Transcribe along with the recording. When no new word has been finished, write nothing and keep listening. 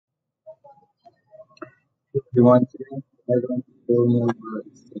Everyone, today we're going to go over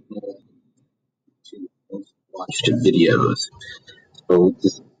to most watched videos. So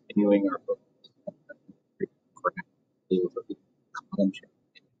just continuing our focus on the column chart,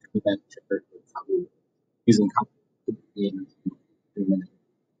 event chart, how we using column in 3 minutes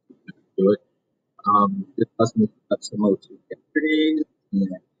to do it. This lesson is up similar to yesterday, and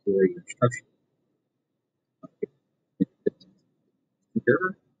here your instructions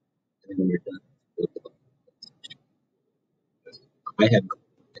here, and when you're done, I have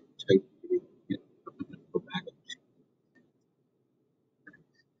typed go back.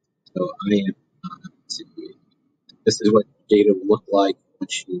 So I am. This is what data will look like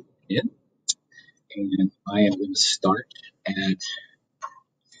once you in. And I am going to start at,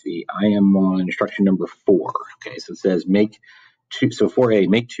 see, I am on instruction number 4. Okay, so it says make two, so 4A,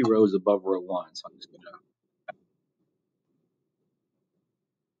 make 2 rows above row 1. So I'm just going to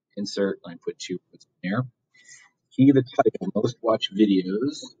insert and put 2 rows in there. Key the title, most watched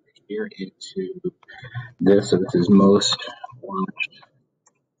videos, here into this. So this is most watched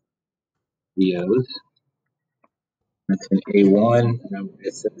videos. That's an A1. And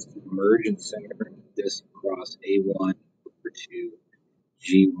it says to merge and center this across A1 over to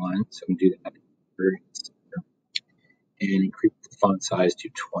G1. So I'm going to do that. And increase the font size to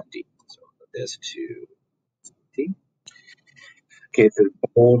 20. So I'll put this to 20. Okay, so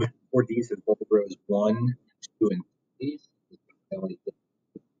bold, 4D says bold rows 1, 2, and 3.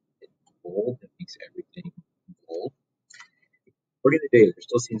 Bold, that makes everything bold. According to the data, there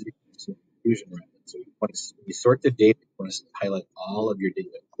still seems to be some confusion around it. So when you sort the data, you want to highlight all of your data,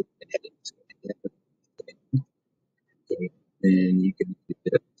 including the headings. Okay, then you can do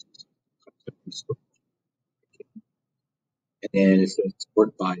this. And then it says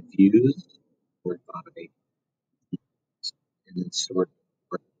sort by views, sort by, and then sort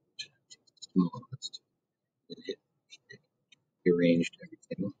by smallest. And hit rearranged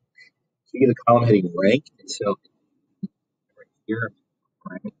everything. So you get a column heading rank, and so right here,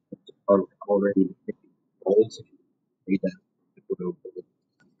 rank already bold. So you read that.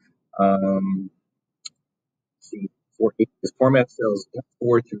 See, the format cells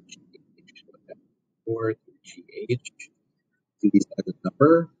F4 through GH. F4 through GH. Do these as a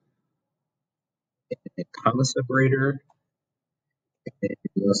number, and a comma separator,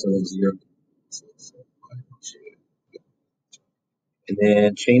 and also a 0. And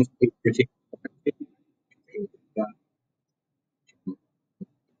then change the particular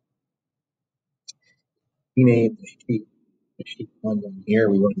rename the sheet one down here.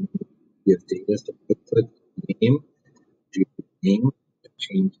 We want to give data, so put name, do name,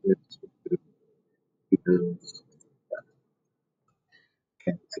 change this to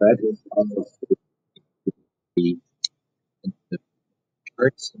okay. So that is almost the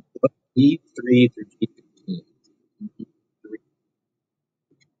charts. E3 through G15.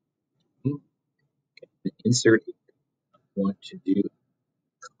 Insert. I want to do a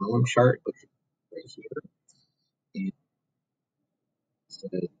column chart, which is right here. And so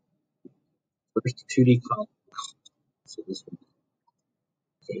first 2D column. So this one.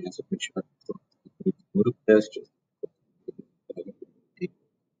 So that's a chart. So move this.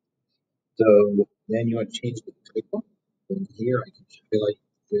 So then you want to change the title. And here I can highlight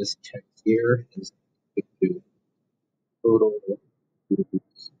this text here is to total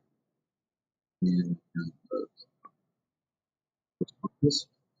and response.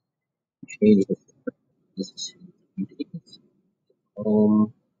 Change the this to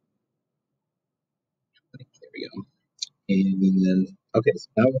home. There we go. And then okay, so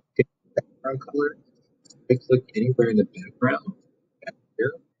now we'll pick the background color. I click anywhere in the background back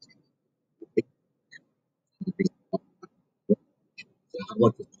here. So I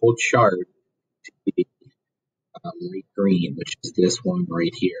want the whole chart to be light green, which is this one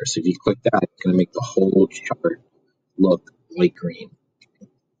right here. So if you click that, it's going to make the whole chart look light green.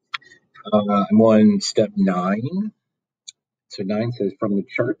 I'm on step 9. So 9 says from the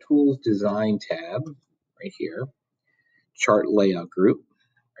Chart Tools Design tab, right here, Chart Layout Group,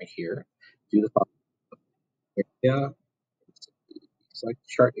 right here, do the following area, select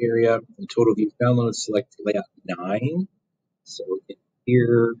chart area, and total views download, select layout 9. So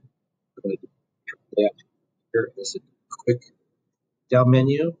here, go to layout here, this is a quick down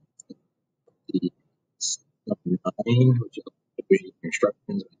menu. The number 9, which is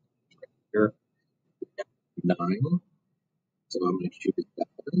instructions right here, 9. So I'm going to choose that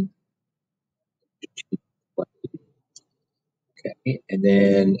one. Okay, and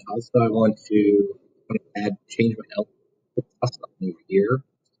then also I want to add, change my element plus button over here.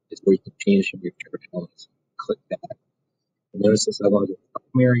 Is where you can change some of your favorite elements. Click that. And notice this I want to go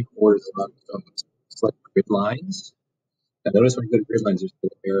primary, horizontal, select grid lines. Now notice when you go to grid lines, there's a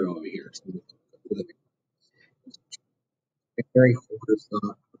little arrow over here. So primary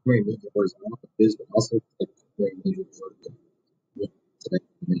horizontal, primary measure horizontal is, but also primary measure vertical. So that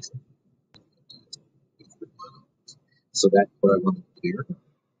makes it. So that's what I want to do here.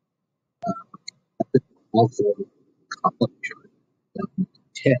 Also, column chart.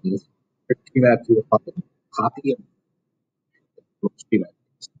 10 is came out to a copy of came out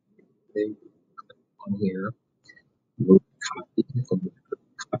on here. We'll copy from the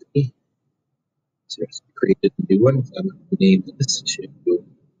copy. So just created a new one. I'm going to name this to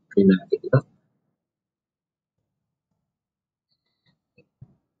pre-map data.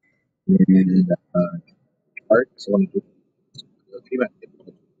 And chart. So I'm going to do pre-map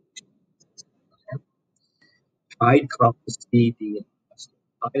data. Hide column C, D, and S.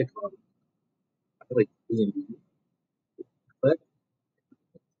 Hide column. I like D and D. Click.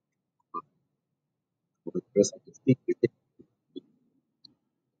 Or just like the C.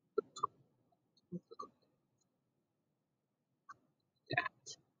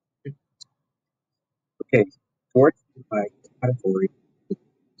 Okay. Sort by category.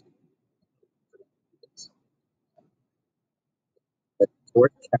 The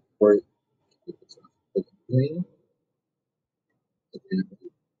fourth category is the category.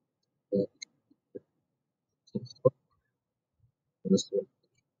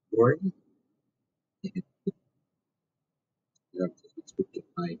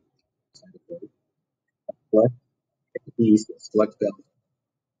 Select these, select them.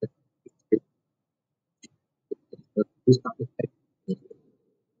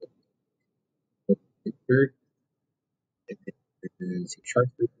 Third, and see chart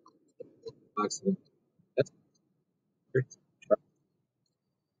box. That's chart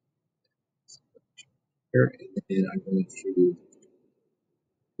here, and then I'm going to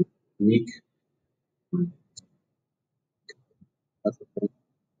unique.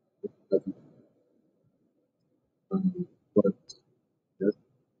 What does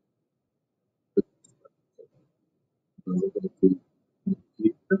we're going to do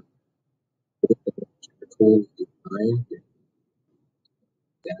tools design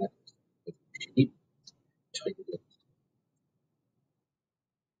that sheet type it.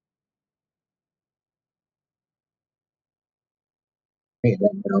 Okay,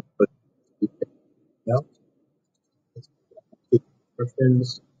 then now put now descriptions.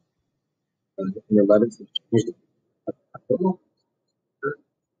 In 11th, change the capital.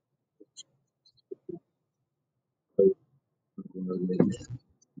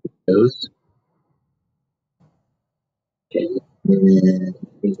 Those. Okay, and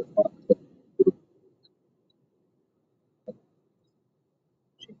change the font.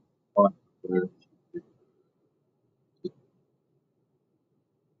 Font for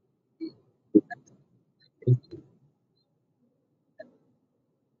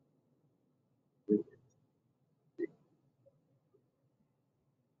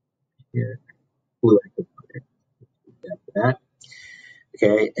here. Blue, I can put it after that.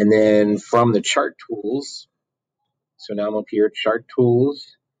 Okay, and then from the chart tools, so now I'm up here, chart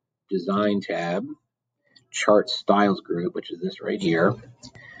tools, design tab, chart styles group, which is this right here.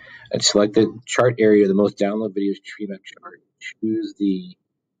 I'd select the chart area, the most download videos tree map chart. Choose the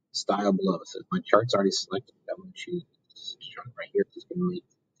style below. So my chart's already selected. I'm going to choose this chart right here. It's going to make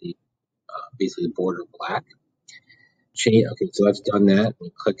the basically the border black. Change. Okay, so that's done that.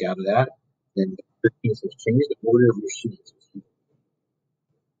 We click out of that. Then the 13 says change the order of your sheets.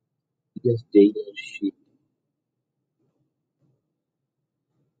 This data sheet.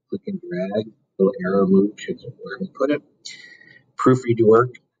 Click and drag. Little arrow move shows where we put it. Proofread your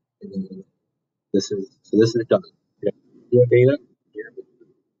work. And then this is done. Your data. Here.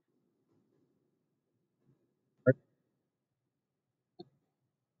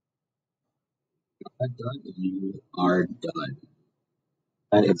 Done. You are done.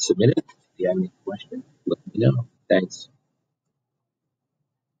 And hit submit it. If you have any questions, let me know. Thanks.